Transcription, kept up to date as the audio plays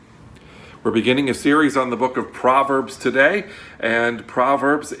We're beginning a series on the book of Proverbs today, and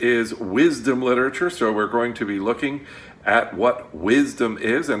Proverbs is wisdom literature, so we're going to be looking at what wisdom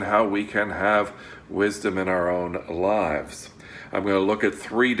is and how we can have wisdom in our own lives. I'm going to look at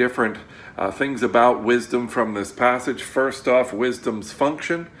three different things about wisdom from this passage. First off, wisdom's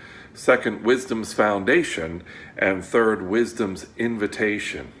function. Second, wisdom's foundation. And third, wisdom's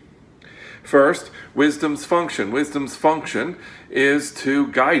invitation. First, wisdom's function. Wisdom's function is to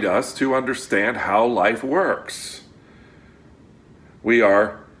guide us to understand how life works. We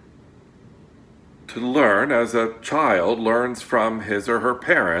are to learn, as a child learns from his or her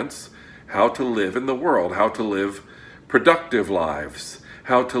parents, how to live in the world, how to live productive lives,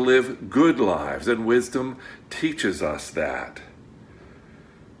 how to live good lives, and wisdom teaches us that.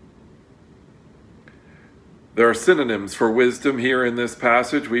 There are synonyms for wisdom here in this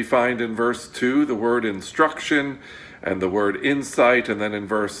passage. We find in verse 2 the word instruction and the word insight, and then in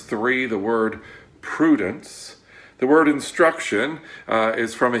verse 3 the word prudence. The word instruction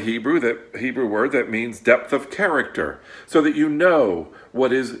is from a Hebrew word that means depth of character, so that you know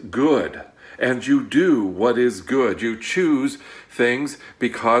what is good and you do what is good. You choose things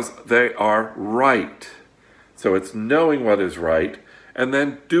because they are right. So it's knowing what is right and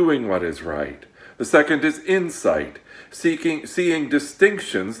then doing what is right. The second is insight, seeing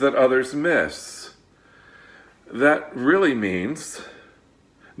distinctions that others miss. That really means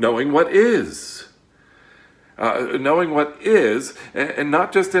knowing what is. Knowing what is, and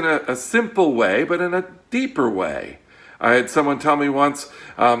not just in a simple way, but in a deeper way. I had someone tell me once,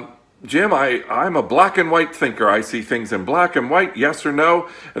 Jim, I'm a black and white thinker. I see things in black and white, yes or no.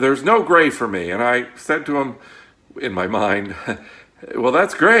 There's no gray for me. And I said to him, in my mind, well,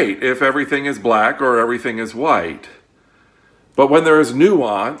 that's great if everything is black or everything is white. But when there is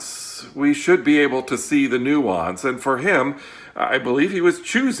nuance, we should be able to see the nuance. And for him, I believe he was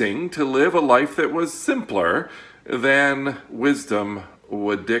choosing to live a life that was simpler than wisdom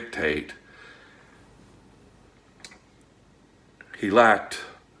would dictate. He lacked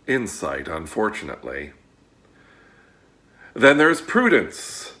insight, unfortunately. Then there's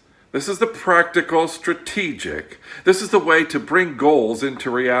prudence. This is the practical, strategic. This is the way to bring goals into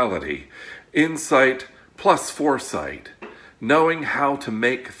reality. Insight plus foresight. Knowing how to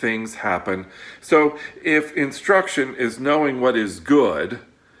make things happen. So if instruction is knowing what is good,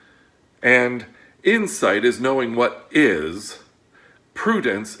 and insight is knowing what is,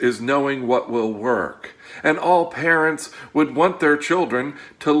 prudence is knowing what will work. And all parents would want their children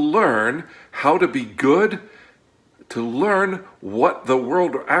to learn how to be good, to learn what the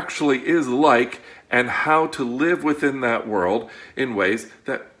world actually is like and how to live within that world in ways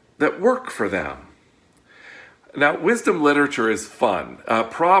that work for them. Now, wisdom literature is fun.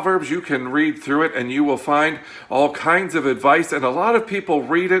 Proverbs, you can read through it and you will find all kinds of advice, and a lot of people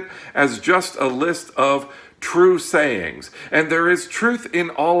read it as just a list of true sayings. And there is truth in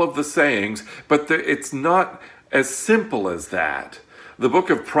all of the sayings, but it's not as simple as that. The book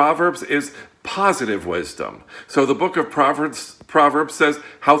of Proverbs is positive wisdom. So the book of Proverbs says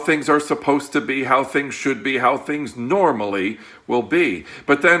how things are supposed to be, how things should be, how things normally will be.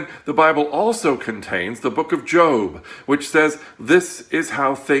 But then the Bible also contains the book of Job, which says this is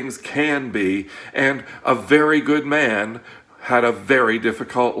how things can be, and a very good man had a very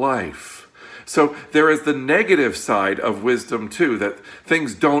difficult life. So there is the negative side of wisdom too, that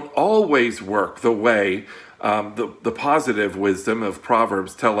things don't always work the way the positive wisdom of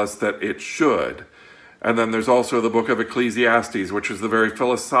Proverbs tell us that it should. And then there's also the book of Ecclesiastes, which is the very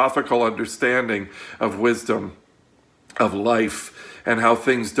philosophical understanding of wisdom, of life, and how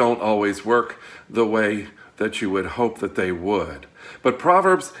things don't always work the way that you would hope that they would. But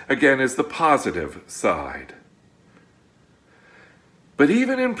Proverbs, again, is the positive side. But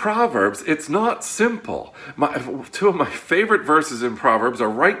even in Proverbs, it's not simple. Two of my favorite verses in Proverbs are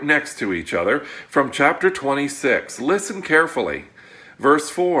right next to each other from chapter 26. Listen carefully.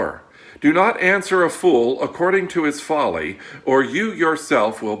 Verse 4, "Do not answer a fool according to his folly, or you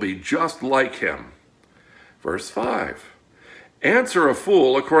yourself will be just like him." Verse 5, "Answer a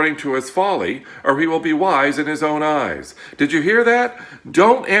fool according to his folly, or he will be wise in his own eyes." Did you hear that?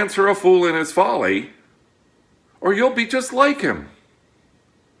 Don't answer a fool in his folly, or you'll be just like him.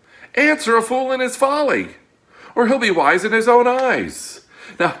 Answer a fool in his folly, or he'll be wise in his own eyes.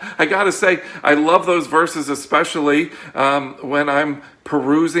 Now, I gotta say, I love those verses, especially when I'm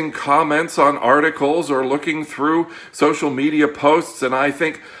perusing comments on articles or looking through social media posts, and I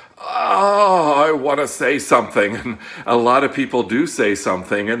think, oh, I want to say something. And a lot of people do say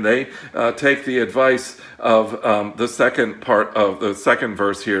something, and they take the advice of the second part of the second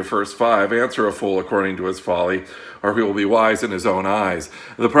verse here, verse 5, answer a fool according to his folly, or he will be wise in his own eyes.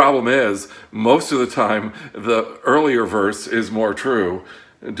 The problem is, most of the time, the earlier verse is more true.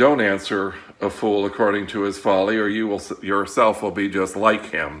 Don't answer a fool according to his folly, or you will yourself will be just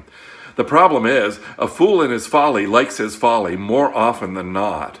like him. The problem is, a fool in his folly likes his folly more often than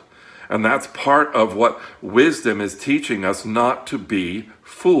not. And that's part of what wisdom is teaching us, not to be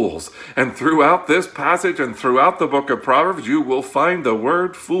fools. And throughout this passage and throughout the book of Proverbs, you will find the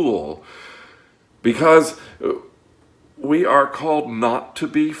word fool. Because we are called not to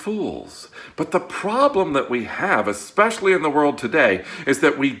be fools. But the problem that we have, especially in the world today, is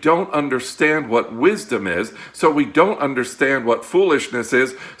that we don't understand what wisdom is, so we don't understand what foolishness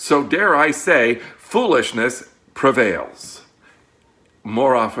is, so dare I say, foolishness prevails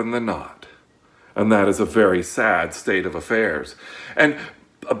more often than not. And that is a very sad state of affairs. And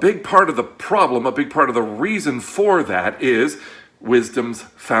a big part of the problem, a big part of the reason for that is wisdom's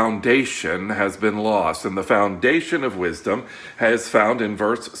foundation has been lost. And the foundation of wisdom is found in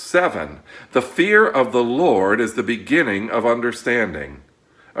verse 7. The fear of the Lord is the beginning of understanding.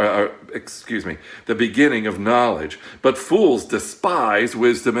 The beginning of knowledge. But fools despise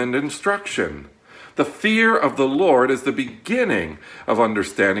wisdom and instruction. The fear of the Lord is the beginning of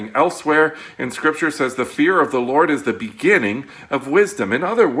understanding. Elsewhere in Scripture says the fear of the Lord is the beginning of wisdom. In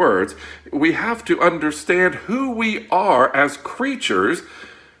other words, we have to understand who we are as creatures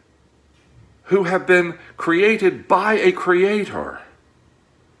who have been created by a creator.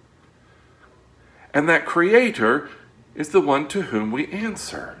 And that creator is the one to whom we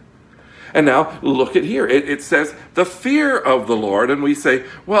answer. And now look at here. It says the fear of the Lord. And we say,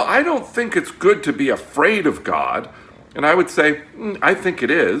 well, I don't think it's good to be afraid of God. And I would say, I think it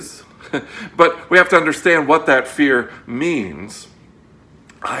is. But we have to understand what that fear means.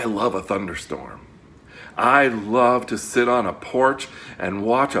 I love a thunderstorm. I love to sit on a porch and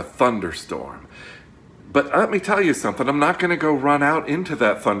watch a thunderstorm. But let me tell you something, I'm not going to go run out into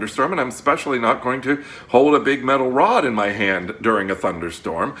that thunderstorm, and I'm especially not going to hold a big metal rod in my hand during a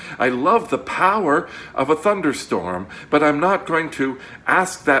thunderstorm. I love the power of a thunderstorm, but I'm not going to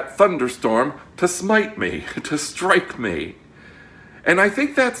ask that thunderstorm to smite me, to strike me. And I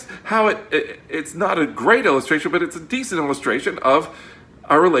think that's how it's not a great illustration, but it's a decent illustration of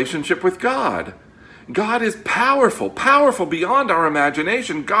our relationship with God. God is powerful, powerful beyond our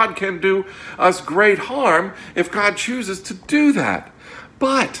imagination. God can do us great harm if God chooses to do that.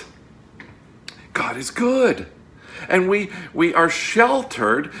 But God is good. And we are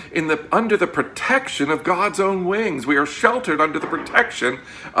sheltered under the protection of God's own wings. We are sheltered under the protection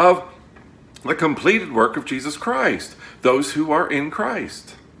of the completed work of Jesus Christ, those who are in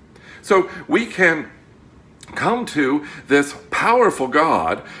Christ. So we can come to this powerful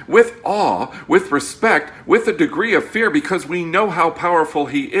God with awe, with respect, with a degree of fear, because we know how powerful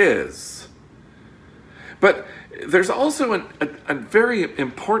he is. But there's also a very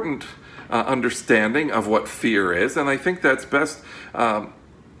important understanding of what fear is, and I think that's best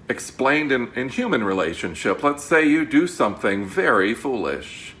explained in human relationship. Let's say you do something very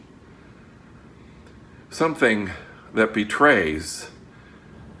foolish, something that betrays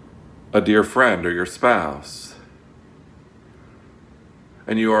a dear friend or your spouse,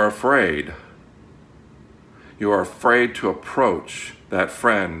 and you are afraid. You are afraid to approach that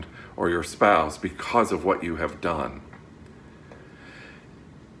friend or your spouse because of what you have done.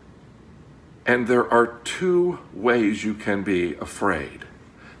 And there are two ways you can be afraid.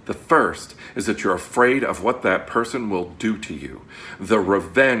 The first is that you're afraid of what that person will do to you, the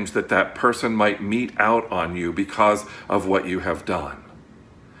revenge that that person might mete out on you because of what you have done.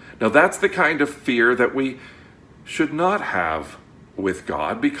 Now that's the kind of fear that we should not have with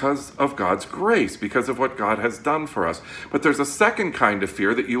God because of God's grace, because of what God has done for us. But there's a second kind of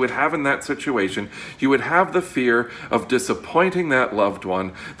fear that you would have in that situation. You would have the fear of disappointing that loved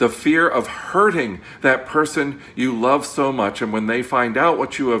one, the fear of hurting that person you love so much, and when they find out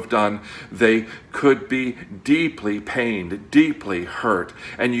what you have done, they could be deeply pained, deeply hurt,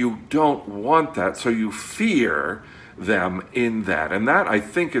 and you don't want that, so you fear them in that. And that, I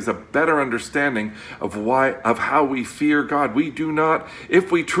think, is a better understanding of how we fear God. We do not,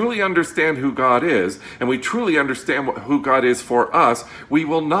 if we truly understand who God is, and we truly understand who God is for us, we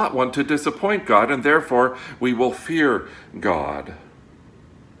will not want to disappoint God, and therefore we will fear God.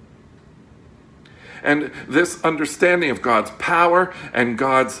 And this understanding of God's power and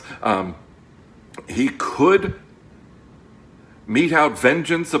God's, he could mete out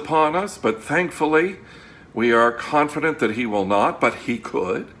vengeance upon us, but thankfully, we are confident that he will not, but he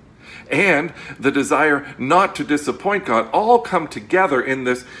could. and the desire not to disappoint God all come together in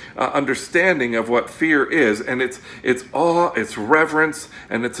this understanding of what fear is. And it's awe, it's reverence,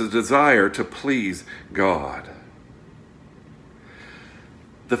 and it's a desire to please God.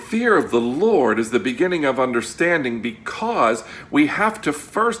 The fear of the Lord is the beginning of understanding, because we have to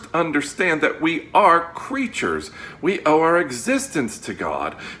first understand that we are creatures. We owe our existence to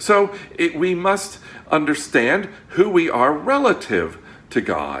God. So we must understand who we are relative to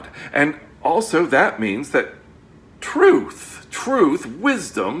God. And also that means that truth,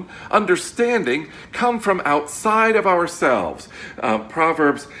 wisdom, understanding come from outside of ourselves.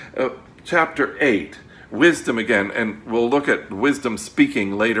 Proverbs chapter 8. Wisdom again, and we'll look at wisdom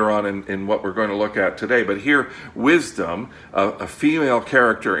speaking later on in what we're going to look at today. But here, wisdom, a female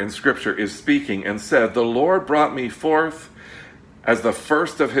character in Scripture, is speaking and said, "The Lord brought me forth as the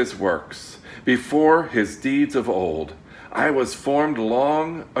first of his works, before his deeds of old. I was formed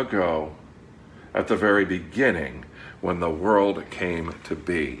long ago, at the very beginning, when the world came to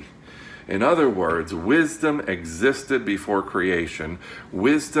be." In other words, wisdom existed before creation.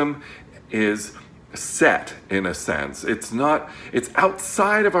 Wisdom is set, in a sense. It's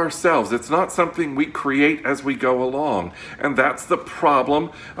outside of ourselves. It's not something we create as we go along. And that's the problem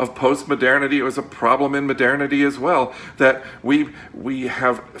of postmodernity. It was a problem in modernity as well, that we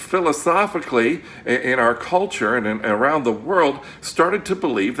have philosophically in our culture and around the world started to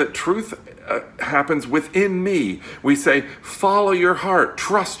believe that truth happens within me. We say, follow your heart,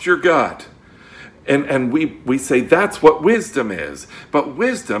 trust your gut. And we say that's what wisdom is. But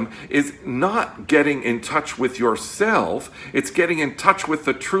wisdom is not getting in touch with yourself. It's getting in touch with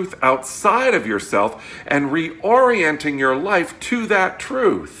the truth outside of yourself and reorienting your life to that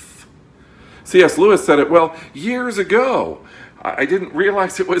truth. C.S. Lewis said it well years ago. I didn't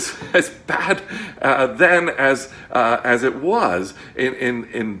realize it was as bad then as it was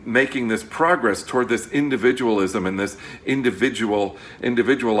in making this progress toward this individualism and this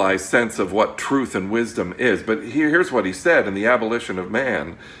individualized sense of what truth and wisdom is. But here's what he said in The Abolition of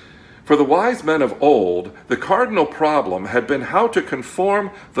Man. For the wise men of old, the cardinal problem had been how to conform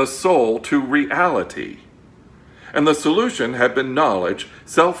the soul to reality. And the solution had been knowledge,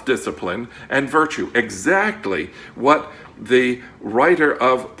 self-discipline, and virtue. Exactly what the writer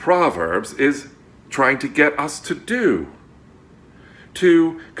of Proverbs is trying to get us to do.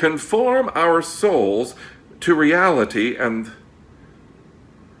 To conform our souls to reality and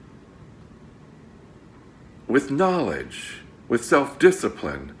with knowledge, with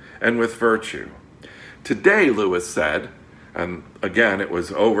self-discipline, and with virtue. Today, Lewis said, and again, it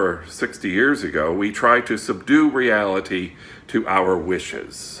was over 60 years ago, we try to subdue reality to our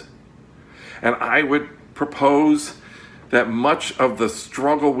wishes. And I would propose that much of the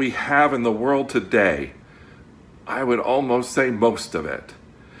struggle we have in the world today, I would almost say most of it,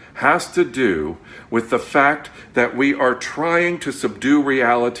 has to do with the fact that we are trying to subdue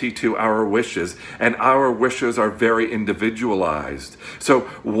reality to our wishes, and our wishes are very individualized. So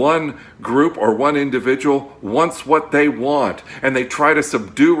one group or one individual wants what they want, and they try to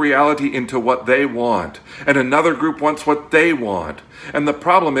subdue reality into what they want, and another group wants what they want. And the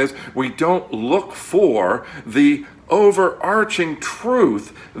problem is we don't look for the overarching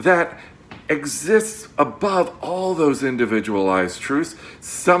truth that exists above all those individualized truths.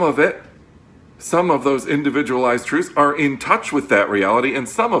 Some of those individualized truths are in touch with that reality, and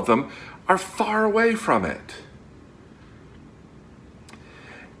some of them are far away from it.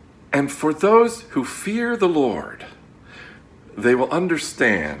 And for those who fear the Lord, they will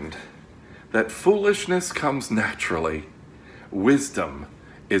understand that foolishness comes naturally, wisdom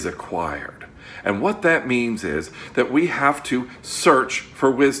is acquired. And what that means is that we have to search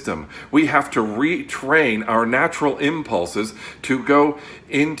for wisdom. We have to retrain our natural impulses to go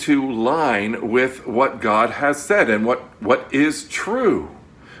into line with what God has said and what is true.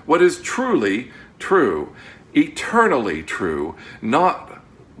 What is truly true, eternally true, not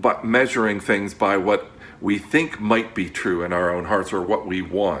but measuring things by what we think might be true in our own hearts or what we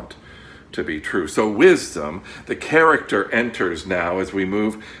want to be true. So wisdom, the character enters now as we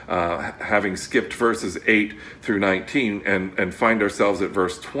move, having skipped verses 8 through 19 and find ourselves at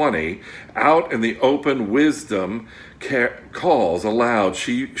verse 20. Out in the open, wisdom calls aloud.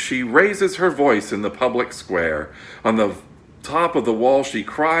 She raises her voice in the public square. On the top of the wall she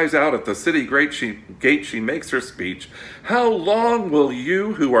cries out, at the city gate she makes her speech. How long will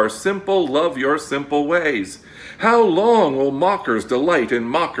you who are simple love your simple ways? How long will mockers delight in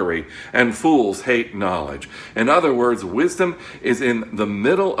mockery and fools hate knowledge? In other words, wisdom is in the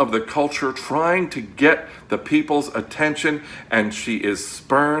middle of the culture trying to get the people's attention, and she is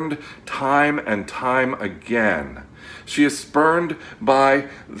spurned time and time again. She is spurned by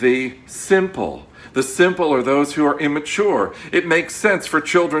the simple. The simple are those who are immature. It makes sense for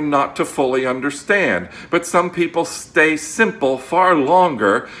children not to fully understand, but some people stay simple far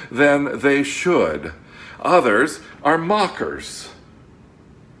longer than they should. Others are mockers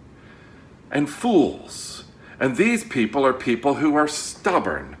and fools. And these people are people who are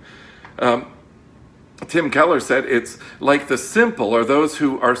stubborn. Tim Keller said it's like the simple are those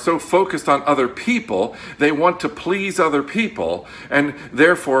who are so focused on other people, they want to please other people, and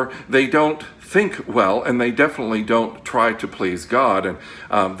therefore they don't think well, and they definitely don't try to please God.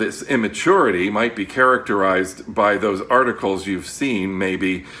 And this immaturity might be characterized by those articles you've seen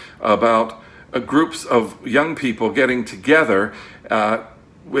maybe about groups of young people getting together at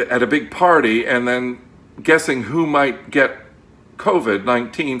a big party and then guessing who might get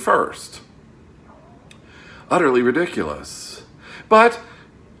COVID-19 first. Utterly ridiculous. But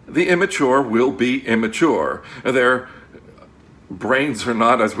the immature will be immature. Their brains are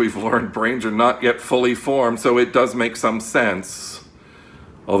not, as we've learned, brains are not yet fully formed, so it does make some sense,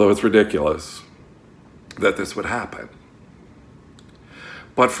 although it's ridiculous, that this would happen.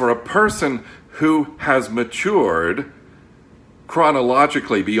 But for a person who has matured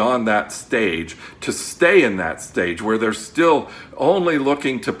chronologically beyond that stage, to stay in that stage where they're still only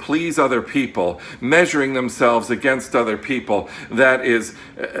looking to please other people, measuring themselves against other people, that is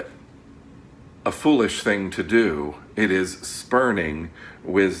a foolish thing to do. It is spurning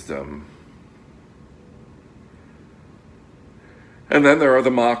wisdom. And then there are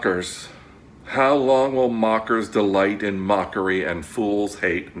the mockers. How long will mockers delight in mockery and fools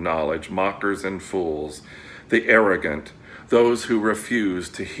hate knowledge? Mockers and fools, the arrogant, those who refuse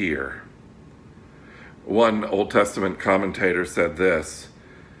to hear. One Old Testament commentator said this: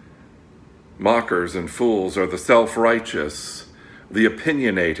 mockers and fools are the self-righteous, the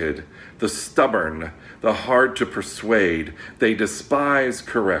opinionated, the stubborn, the hard to persuade. They despise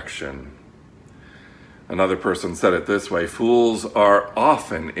correction. Another person said it this way: fools are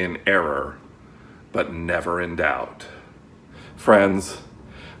often in error, but never in doubt. Friends,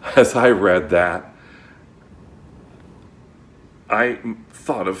 as I read that, I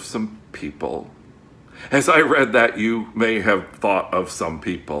thought of some people. As I read that, you may have thought of some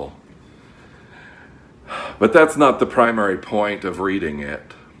people. But that's not the primary point of reading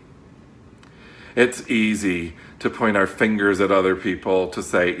it. It's easy to point our fingers at other people to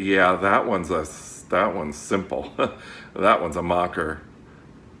say, yeah, that one's simple. That one's a mocker.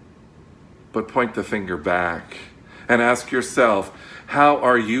 But point the finger back and ask yourself, how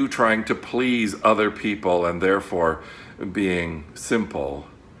are you trying to please other people and therefore being simple?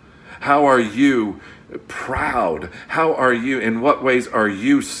 How are you proud? How are you, in what ways are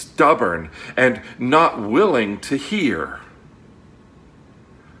you stubborn and not willing to hear?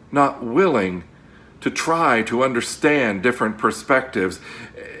 Not willing to try to understand different perspectives.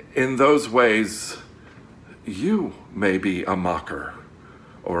 In those ways, you may be a mocker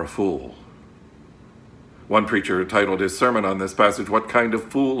or a fool. One preacher titled his sermon on this passage, "What Kind of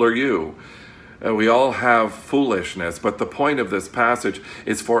Fool Are You?" We all have foolishness, but the point of this passage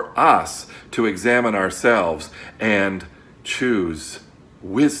is for us to examine ourselves and choose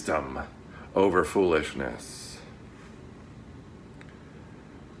wisdom over foolishness.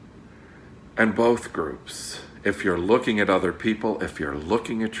 And both groups, if you're looking at other people, if you're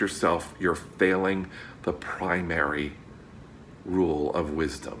looking at yourself, you're failing the primary rule of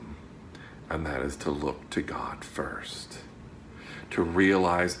wisdom, and that is to look to God first. To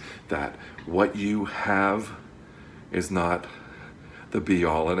realize that what you have is not the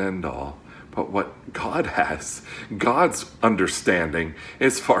be-all and end-all, but what God has. God's understanding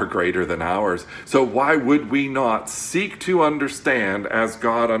is far greater than ours. So why would we not seek to understand as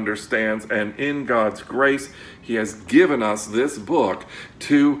God understands? And in God's grace, He has given us this book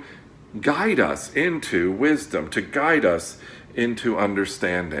to guide us into wisdom, to guide us into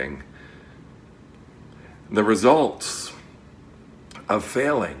understanding. The results of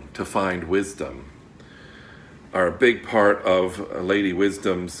failing to find wisdom are a big part of Lady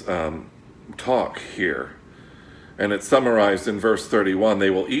Wisdom's talk here. And it's summarized in verse 31. They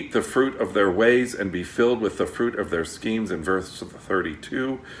will eat the fruit of their ways and be filled with the fruit of their schemes, in verse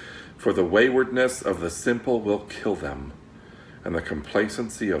 32. For the waywardness of the simple will kill them, and the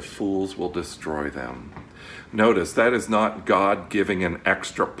complacency of fools will destroy them. Notice, that is not God giving an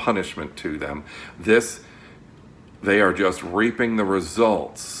extra punishment to them. They are just reaping the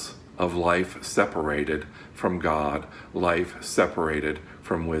results of life separated from God, life separated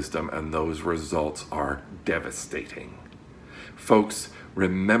from wisdom, and those results are devastating. Folks,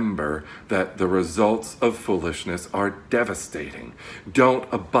 remember that the results of foolishness are devastating.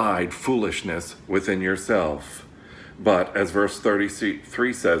 Don't abide foolishness within yourself. But, as verse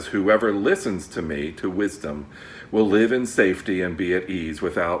 33 says, whoever listens to me, to wisdom, will live in safety and be at ease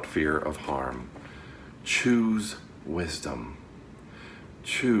without fear of harm. Choose wisdom.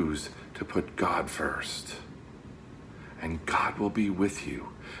 Choose to put God first. And God will be with you.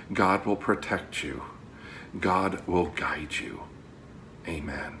 God will protect you. God will guide you.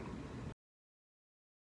 Amen.